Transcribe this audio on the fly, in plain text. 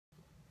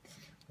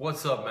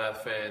What's up,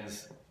 math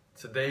fans?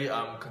 Today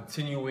I'm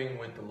continuing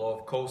with the law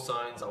of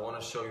cosines. I want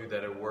to show you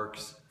that it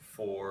works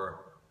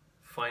for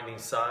finding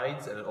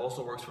sides and it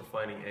also works for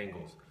finding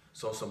angles.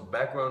 So some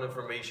background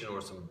information or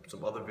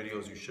some other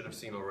videos you should have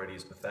seen already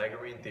is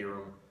Pythagorean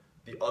theorem,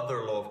 the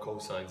other law of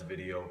cosines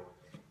video,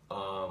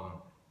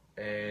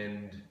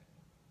 and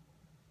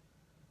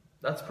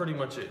that's pretty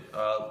much it.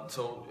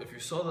 So if you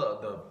saw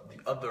the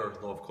other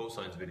law of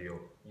cosines video,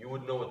 you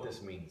would know what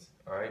this means,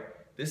 all right?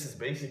 This is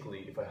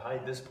basically, if I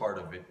hide this part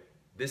of it,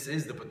 this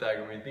is the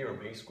Pythagorean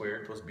theorem, a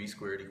squared plus b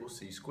squared equals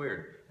c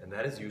squared, and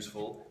that is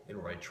useful in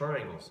right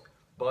triangles.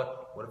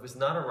 But what if it's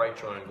not a right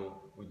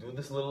triangle? We do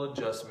this little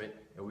adjustment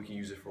and we can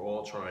use it for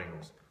all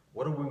triangles.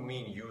 What do we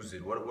mean use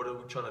it? What are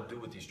we trying to do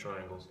with these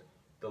triangles?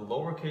 The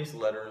lowercase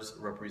letters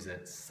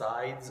represent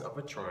sides of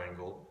a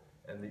triangle,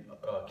 and the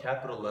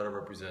capital letter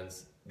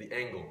represents the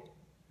angle.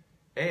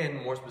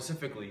 And more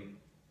specifically,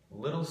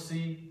 little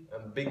c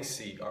and big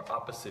C are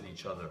opposite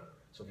each other.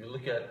 So if you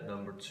look at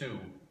number 2,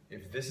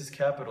 if this is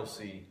capital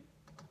C,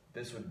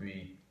 this would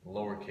be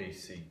lowercase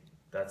c.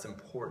 That's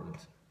important.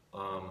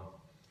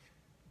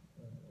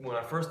 When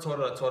I first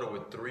taught it, I taught it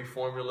with 3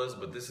 formulas,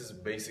 but this is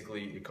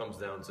basically, it comes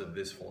down to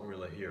this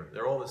formula here.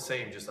 They're all the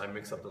same, just I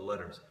mix up the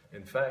letters.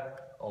 In fact,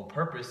 on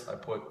purpose, I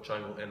put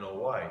triangle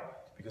NOY,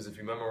 because if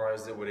you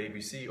memorized it with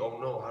ABC, oh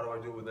no, how do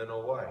I do it with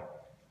NOY,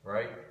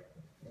 right?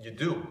 You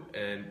do,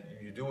 and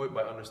you do it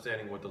by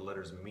understanding what the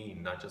letters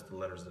mean, not just the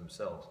letters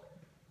themselves.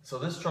 So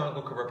this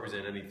triangle could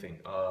represent anything.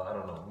 I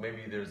don't know,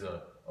 maybe there's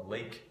a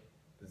lake.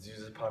 This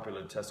is a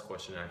popular test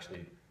question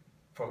actually.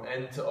 From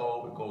N to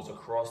O, it goes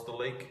across the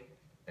lake,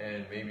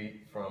 and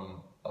maybe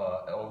from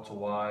O to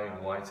Y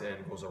and Y to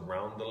N goes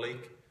around the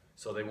lake.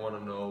 So they want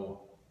to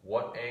know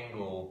what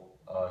angle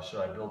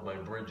should I build my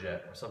bridge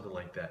at, or something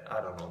like that.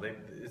 I don't know.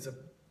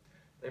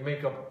 They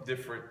make up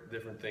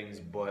different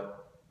things,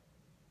 but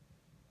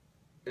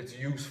it's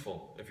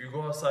useful. If you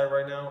go outside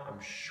right now,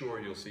 I'm sure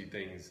you'll see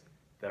things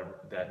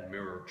that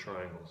mirror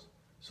triangles.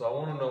 So I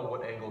want to know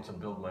what angle to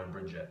build my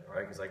bridge at,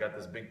 right? Because I got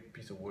this big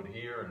piece of wood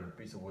here and a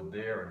piece of wood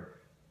there,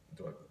 and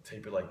do I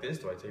tape it like this?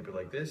 Do I tape it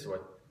like this? Do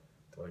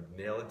I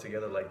nail it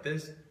together like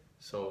this?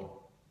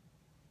 So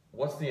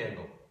what's the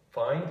angle?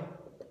 Find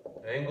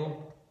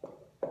angle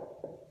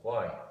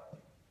Y.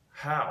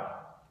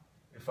 How?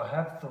 If I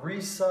have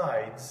 3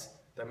 sides,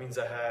 that means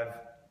I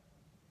have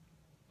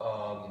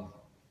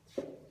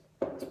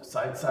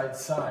side, side,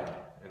 side.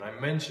 And I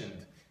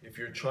mentioned, if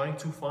you're trying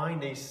to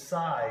find a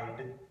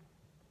side,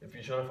 if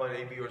you're trying to find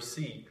A, B, or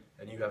C,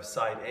 and you have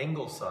side,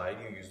 angle, side,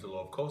 you use the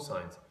law of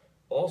cosines.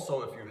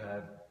 Also, if you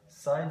have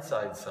side,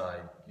 side,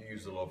 side, you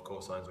use the law of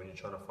cosines when you're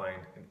trying to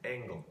find an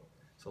angle.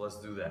 So let's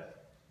do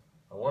that.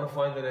 I want to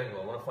find an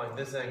angle. I want to find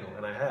this angle,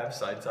 and I have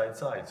side, side,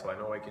 side, so I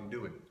know I can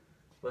do it.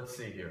 Let's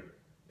see here.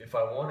 If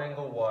I want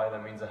angle Y,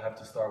 that means I have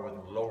to start with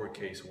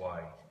lowercase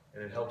y.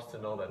 And it helps to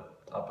know that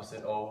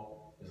opposite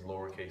O is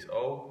lowercase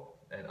o,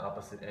 and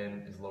opposite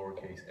n is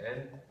lowercase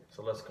n.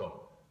 So let's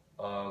go.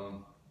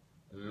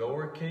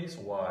 Lowercase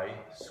y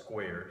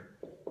squared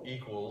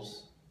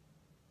equals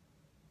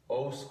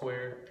o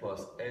squared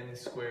plus n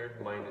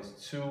squared minus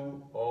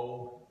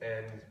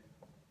 2on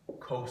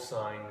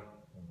cosine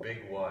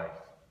big Y.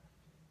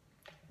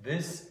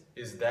 This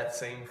is that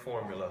same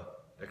formula,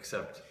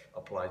 except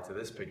applied to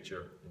this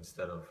picture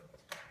instead of...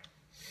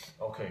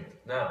 Okay,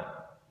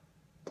 now,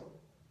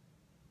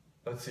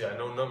 let's see, I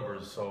know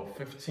numbers, so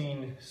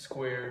 15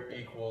 squared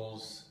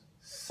equals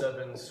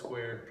 7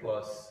 squared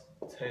plus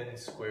 10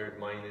 squared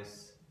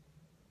minus,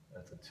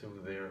 that's a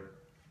 2 there,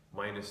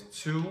 minus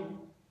 2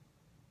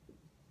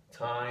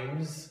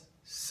 times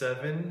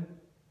 7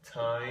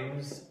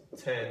 times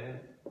 10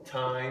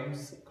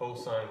 times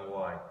cosine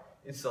y.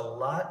 It's a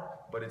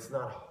lot, but it's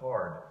not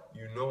hard.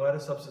 You know how to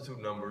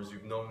substitute numbers.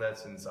 You've known that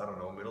since, I don't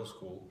know, middle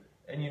school.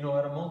 And you know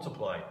how to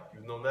multiply.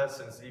 You've known that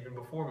since even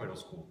before middle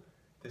school.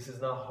 This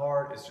is not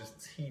hard, it's just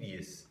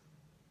tedious.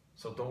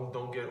 So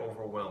don't get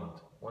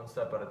overwhelmed. One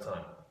step at a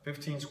time.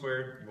 15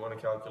 squared, you want a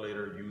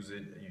calculator, use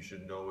it. You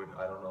should know it,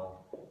 I don't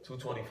know.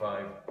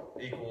 225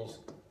 equals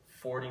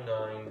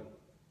 49,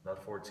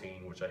 not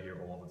 14, which I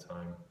hear all the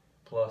time,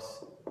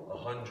 plus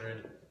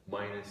 100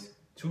 minus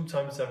 2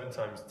 times 7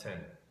 times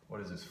 10.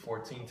 What is this?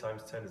 14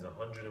 times 10 is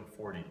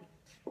 140.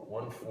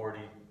 140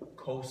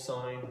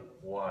 cosine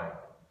y.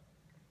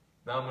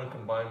 Now I'm going to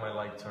combine my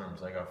like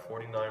terms. I got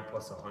 49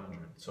 plus 100.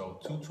 So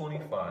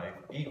 225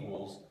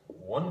 equals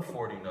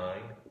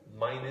 149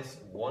 minus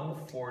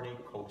 140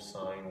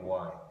 cosine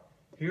y.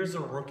 Here's a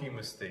rookie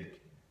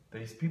mistake.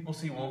 These people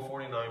see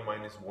 149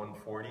 minus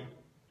 140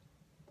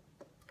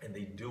 and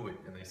they do it.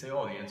 And they say,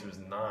 oh, the answer is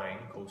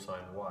 9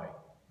 cosine y.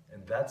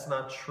 And that's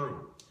not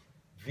true.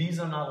 These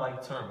are not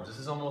like terms. This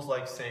is almost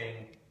like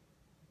saying,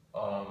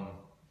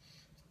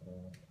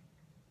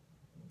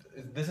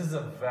 this is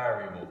a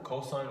variable.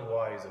 Cosine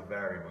y is a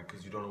variable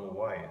because you don't know what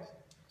y is.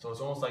 So it's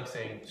almost like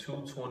saying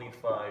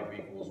 225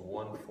 equals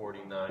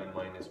 149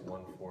 minus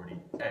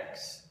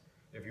 140x.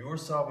 If you were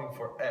solving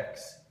for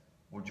x,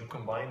 would you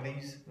combine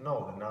these?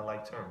 No, they're not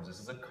like terms. This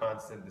is a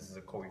constant, this is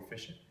a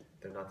coefficient.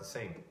 They're not the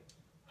same.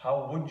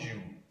 How would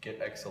you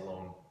get x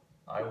alone,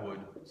 I would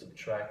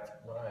subtract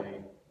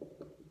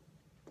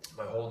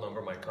my whole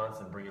number, my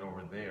constant, bring it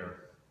over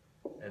there.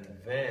 And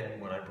then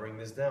when I bring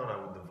this down, I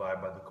would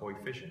divide by the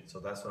coefficient. So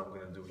that's what I'm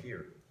going to do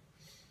here.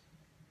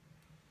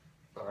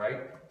 All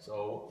right,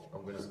 so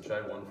I'm going to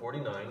subtract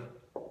 149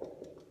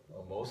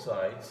 on both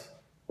sides.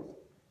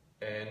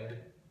 And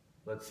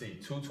let's see,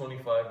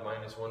 225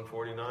 minus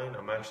 149.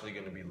 I'm actually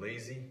going to be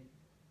lazy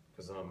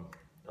because I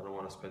don't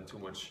want to spend too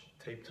much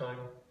tape time.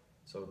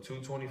 So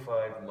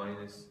 225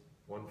 minus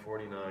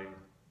 149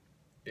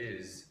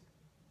 is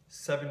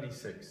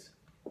 76.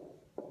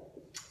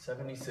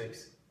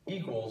 76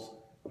 equals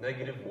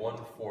negative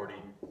 140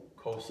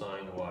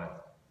 cosine y.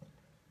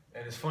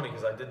 And it's funny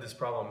because I did this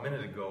problem a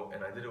minute ago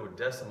and I did it with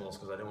decimals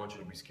because I didn't want you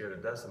to be scared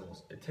of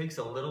decimals. It takes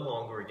a little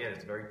longer. Again,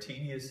 it's very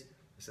tedious.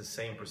 It's the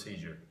same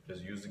procedure.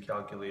 Just use the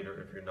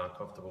calculator if you're not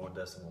comfortable with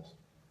decimals.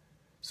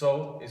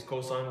 So is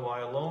cosine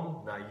y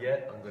alone? Not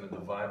yet. I'm going to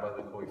divide by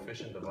the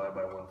coefficient, divide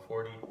by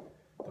 140,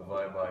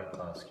 divide by,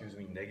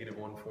 negative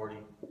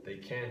 140. They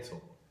cancel.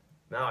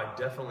 Now I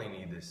definitely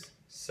need this.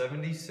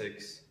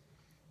 76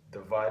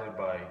 divided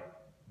by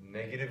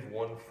negative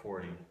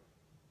 140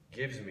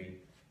 gives me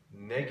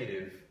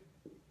negative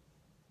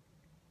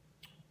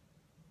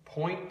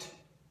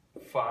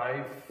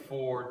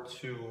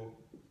 0.542,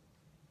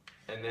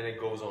 and then it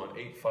goes on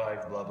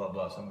 85 blah blah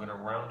blah. So I'm going to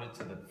round it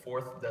to the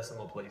 4th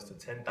decimal place, to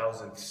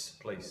 10,000th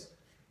place.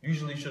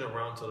 Usually shouldn't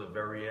round to the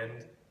very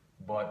end,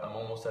 but I'm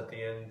almost at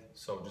the end,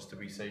 so just to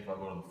be safe, I'll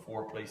go to the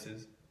 4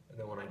 places, and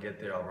then when I get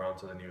there, I'll round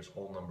to the nearest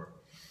whole number.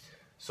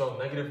 So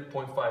negative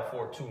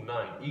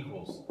 0.5429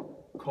 equals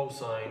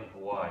cosine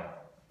y.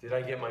 Did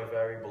I get my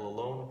variable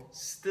alone?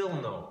 Still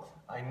no.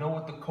 I know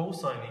what the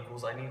cosine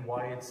equals. I need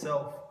y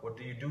itself. What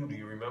do? Do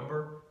you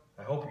remember?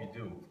 I hope you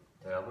do.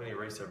 I'm going to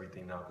erase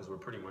everything now because we're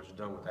pretty much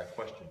done with that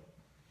question.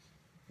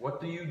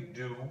 What do you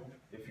do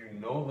if you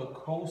know the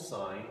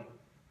cosine,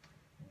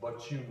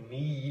 but you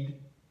need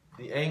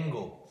the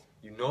angle?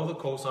 You know the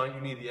cosine,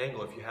 you need the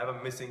angle. If you have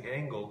a missing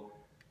angle,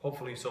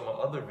 hopefully you saw my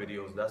other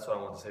videos. That's what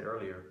I wanted to say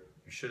earlier.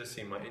 You should have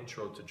seen my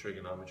intro to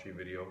trigonometry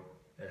video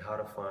and how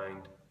to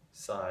find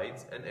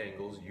sides and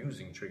angles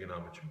using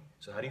trigonometry.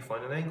 So how do you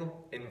find an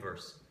angle?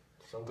 Inverse.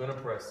 So I'm going to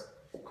press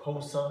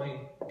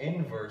cosine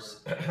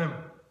inverse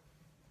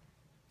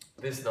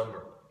this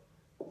number.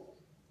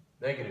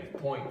 Negative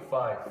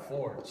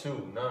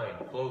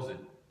 0.5429. Close it.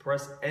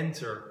 Press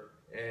enter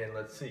and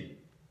let's see.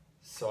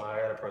 So I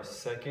gotta press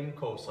second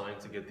cosine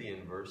to get the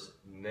inverse.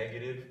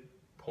 Negative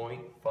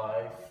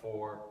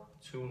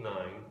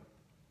 0.5429.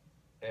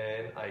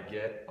 And I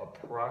get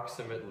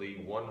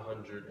approximately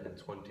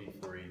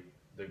 123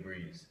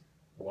 degrees.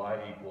 Y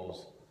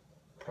equals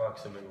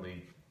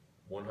approximately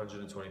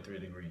 123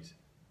 degrees.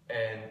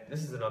 And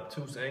this is an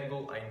obtuse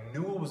angle. I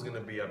knew it was going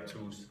to be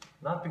obtuse,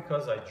 not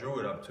because I drew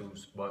it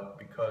obtuse, but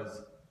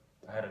because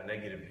I had a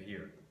negative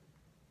here.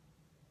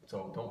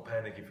 So don't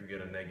panic if you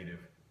get a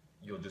negative.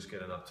 You'll just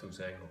get an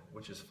obtuse angle,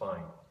 which is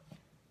fine.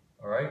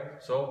 All right,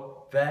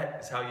 so that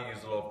is how you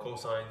use the law of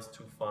cosines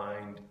to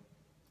find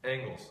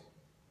angles.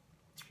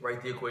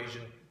 Write the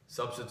equation,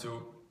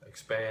 substitute,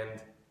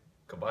 expand,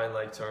 combine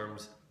like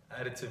terms,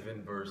 additive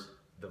inverse,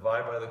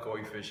 divide by the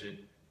coefficient,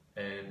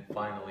 and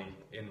finally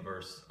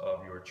inverse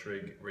of your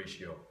trig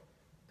ratio.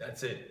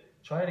 That's it.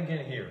 Try it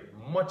again here.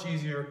 Much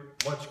easier,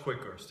 much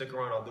quicker. Stick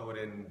around, I'll do it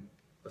in,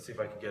 let's see if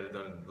I can get it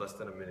done in less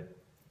than a minute.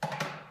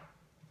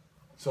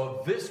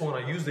 So this one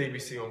I used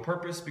ABC on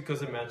purpose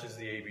because it matches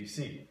the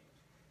ABC.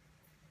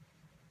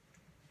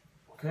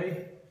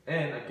 Okay?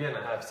 And again,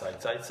 I have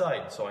side, side,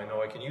 side, so I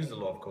know I can use the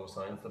law of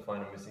cosines to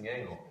find a missing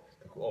angle.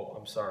 Oh,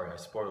 I'm sorry, I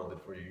spoiled it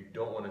for you. You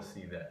don't want to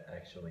see that,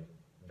 actually.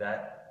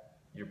 That,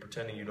 you're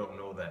pretending you don't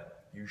know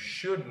that. You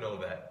should know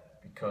that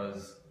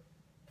because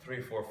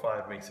 3, 4,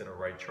 5 makes it a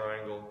right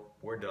triangle.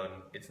 We're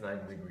done. It's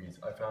 90 degrees.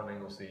 I found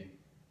angle C.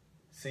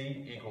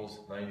 C equals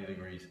 90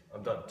 degrees.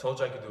 I'm done. Told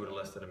you I could do it in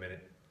less than a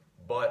minute.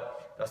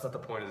 But that's not the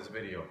point of this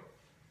video.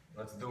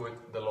 Let's do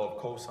it the law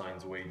of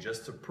cosines way,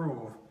 just to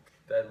prove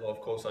that law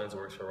of cosines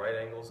works for right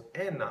angles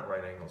and not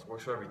right angles.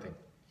 Works for everything.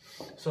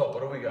 So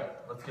what do we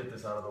got? Let's get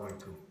this out of the way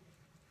too.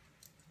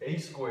 A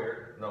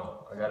squared,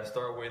 no, I gotta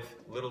start with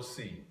little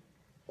c,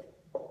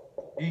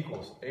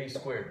 equals a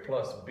squared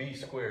plus b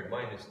squared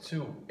minus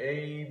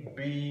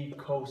 2ab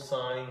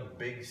cosine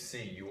big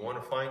C. You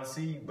wanna find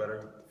C?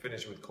 Better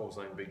finish with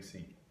cosine big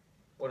C.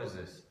 What is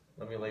this?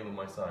 Let me label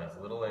my sides.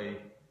 Little a,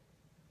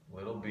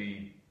 little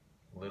b,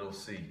 little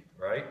c,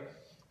 right?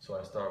 So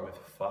I start with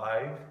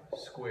 5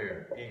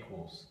 squared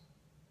equals,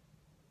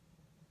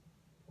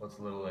 what's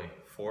little a?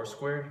 4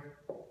 squared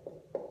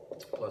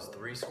plus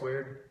 3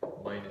 squared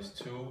minus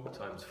 2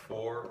 times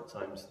 4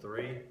 times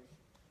 3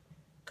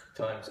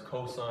 times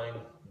cosine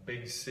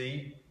big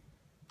C.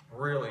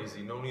 Real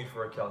easy, no need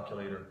for a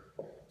calculator.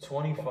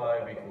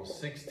 25 equals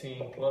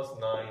 16 plus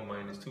 9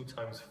 minus 2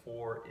 times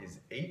 4 is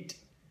 8.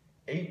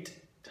 8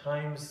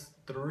 times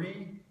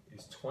 3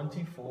 is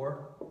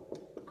 24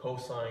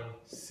 cosine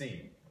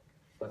C.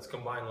 Let's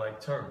combine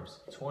like terms.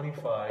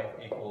 25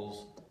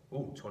 equals,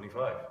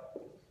 25.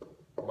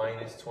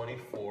 minus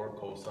 24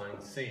 cosine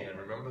C. And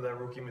remember that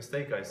rookie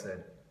mistake I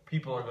said?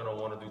 People are going to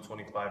want to do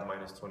 25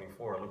 minus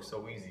 24. It looks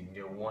so easy. You can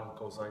get 1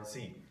 cosine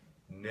C.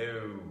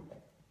 No,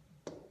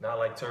 not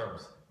like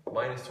terms.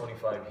 Minus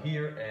 25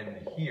 here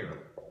and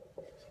here.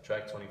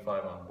 Subtract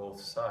 25 on both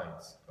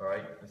sides. All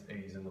right, this A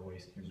is in the way,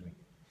 excuse me.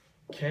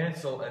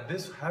 Cancel, and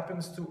this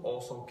happens to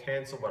also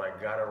cancel, but I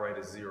gotta write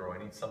a 0.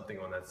 I need something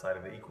on that side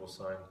of the equal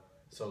sign.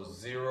 So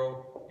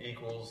 0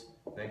 equals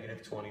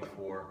negative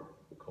 24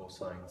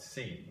 cosine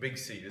C. Big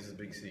C, this is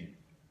big C.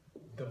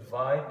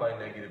 Divide by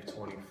negative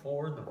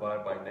 24,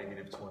 divide by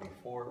negative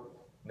 24.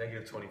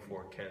 Negative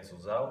 24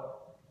 cancels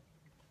out.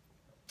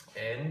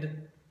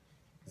 And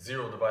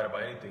 0 divided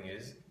by anything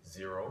is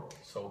 0.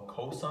 So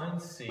cosine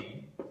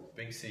C,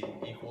 big C,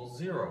 equals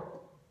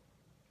 0.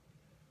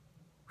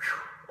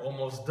 Whew,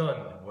 almost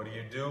done. What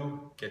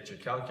do? Get your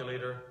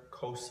calculator,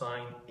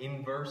 cosine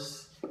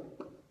inverse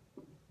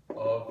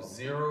of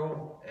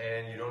 0,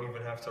 and you don't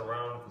even have to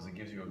round because it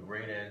gives you a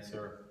great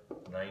answer,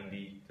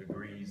 90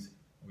 degrees.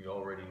 We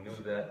already knew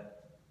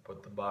that.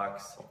 Put the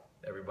box,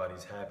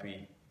 everybody's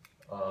happy.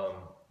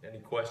 Any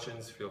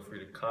questions, feel free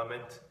to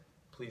comment.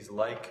 Please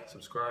like,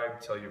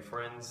 subscribe, tell your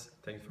friends.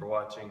 Thanks for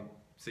watching.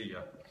 See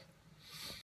ya.